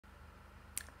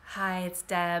Hi, it's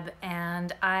Deb,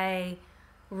 and I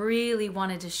really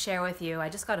wanted to share with you. I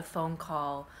just got a phone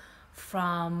call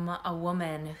from a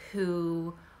woman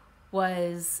who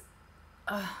was,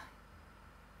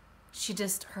 she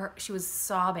was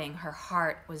sobbing. Her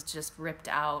heart was just ripped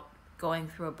out, going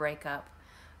through a breakup,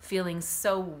 feeling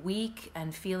so weak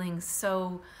and feeling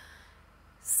so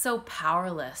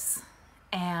powerless.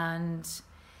 And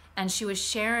she was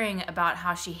sharing about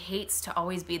how she hates to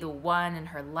always be the one in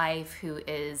her life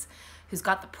who's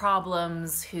got the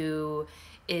problems, who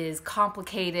is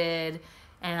complicated,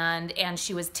 and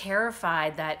she was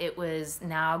terrified that it was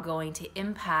now going to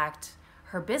impact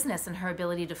her business and her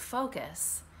ability to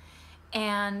focus.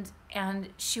 And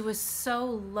she was so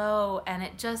low, and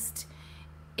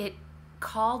it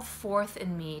called forth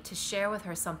in me to share with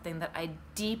her something that I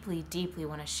deeply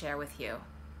want to share with you,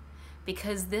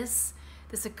 because this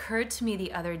occurred to me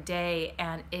the other day,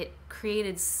 and it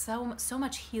created so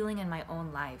much healing in my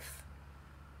own life.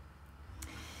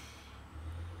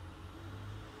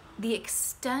 The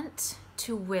extent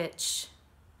to which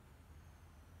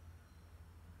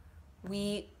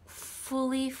we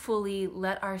fully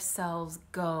let ourselves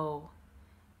go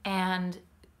and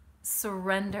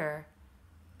surrender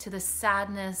to the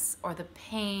sadness or the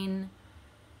pain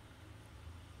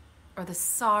or the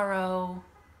sorrow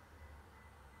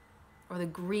or the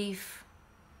grief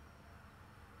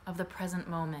of the present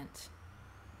moment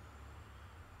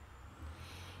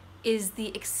is the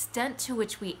extent to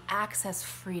which we access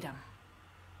freedom.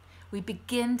 We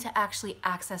begin to actually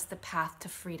access the path to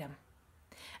freedom.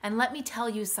 And let me tell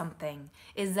you something,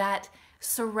 is that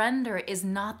surrender is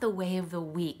not the way of the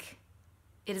weak.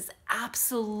 It is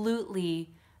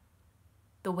absolutely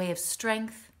the way of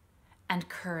strength and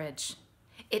courage.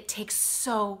 It takes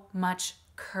so much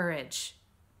courage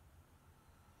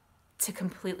to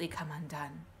completely come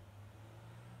undone.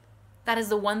 That is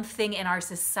the one thing in our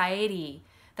society,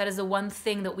 that is the one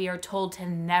thing that we are told to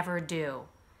never do.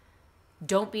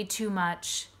 Don't be too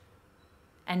much,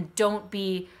 and don't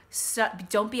be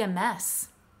a mess,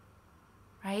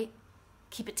 right?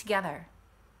 Keep it together.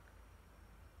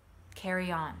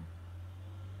 Carry on.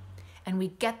 And we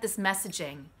get this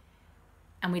messaging,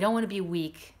 and we don't want to be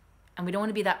weak, and we don't want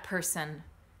to be that person.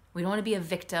 We don't want to be a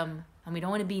victim, and we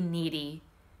don't want to be needy.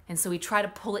 And so we try to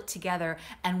pull it together,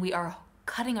 and we are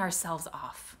cutting ourselves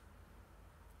off.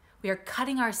 We are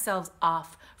cutting ourselves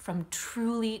off from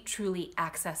truly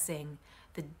accessing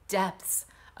the depths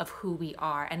of who we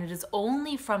are. And it is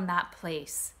only from that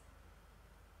place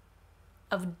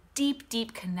of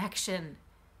deep connection,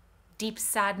 deep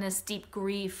sadness, deep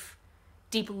grief,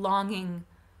 deep longing,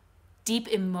 deep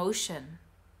emotion,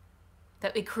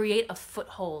 that we create a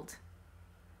foothold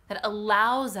that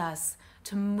allows us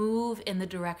to move in the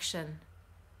direction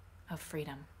of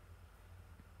freedom.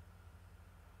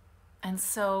 And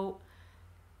so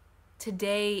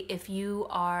today, if you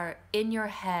are in your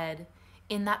head,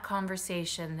 in that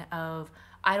conversation of,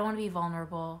 I don't want to be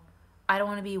vulnerable, I don't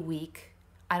want to be weak,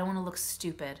 I don't want to look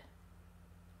stupid,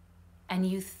 and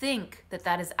you think that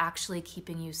that is actually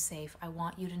keeping you safe, I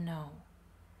want you to know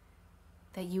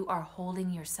that you are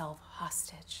holding yourself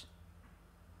hostage.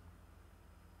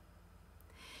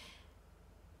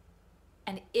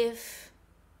 And if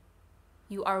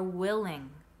you are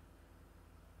willing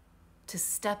to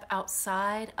step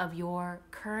outside of your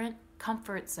current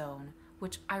comfort zone,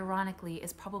 which ironically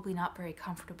is probably not very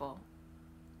comfortable,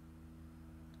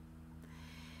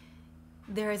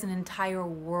 there is an entire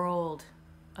world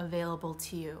available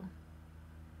to you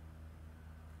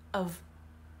of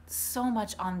so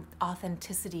much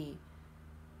authenticity,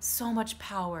 so much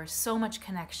power, so much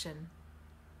connection.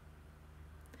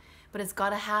 But it's got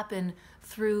to happen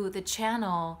through the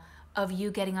channel of you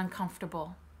getting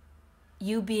uncomfortable,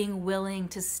 you being willing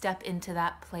to step into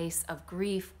that place of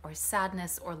grief or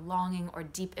sadness or longing or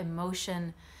deep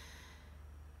emotion.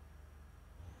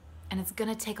 And it's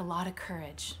going to take a lot of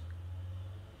courage.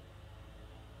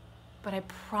 But I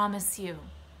promise you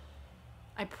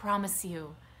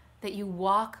that you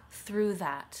walk through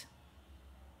that.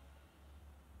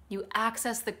 You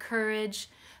access the courage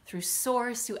through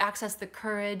source, you access the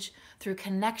courage through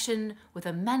connection with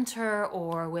a mentor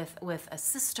or with a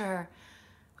sister,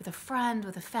 with a friend,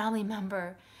 with a family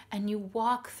member, and you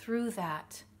walk through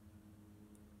that.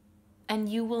 And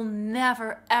you will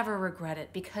never, ever regret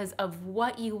it because of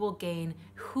what you will gain,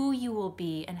 who you will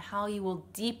be, and how you will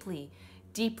deeply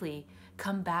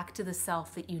come back to the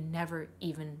self that you never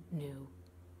even knew.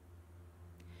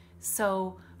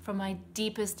 So, from my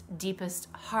deepest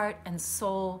heart and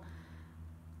soul,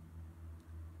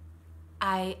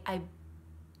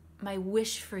 my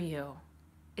wish for you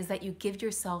is that you give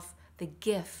yourself the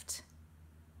gift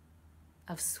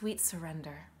of sweet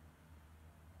surrender,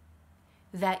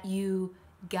 that you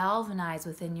galvanize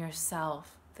within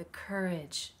yourself the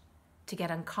courage to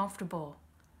get uncomfortable,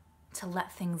 to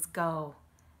let things go,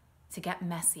 to get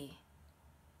messy.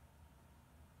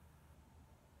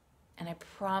 And I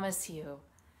promise you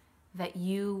that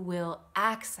you will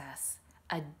access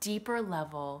a deeper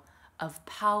level of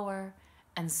power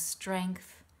and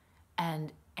strength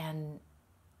and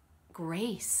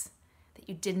grace that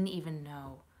you didn't even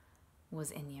know was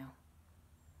in you.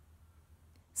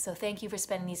 So thank you for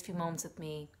spending these few moments with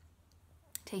me,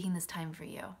 taking this time for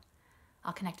you.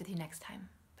 I'll connect with you next time.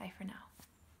 Bye for now.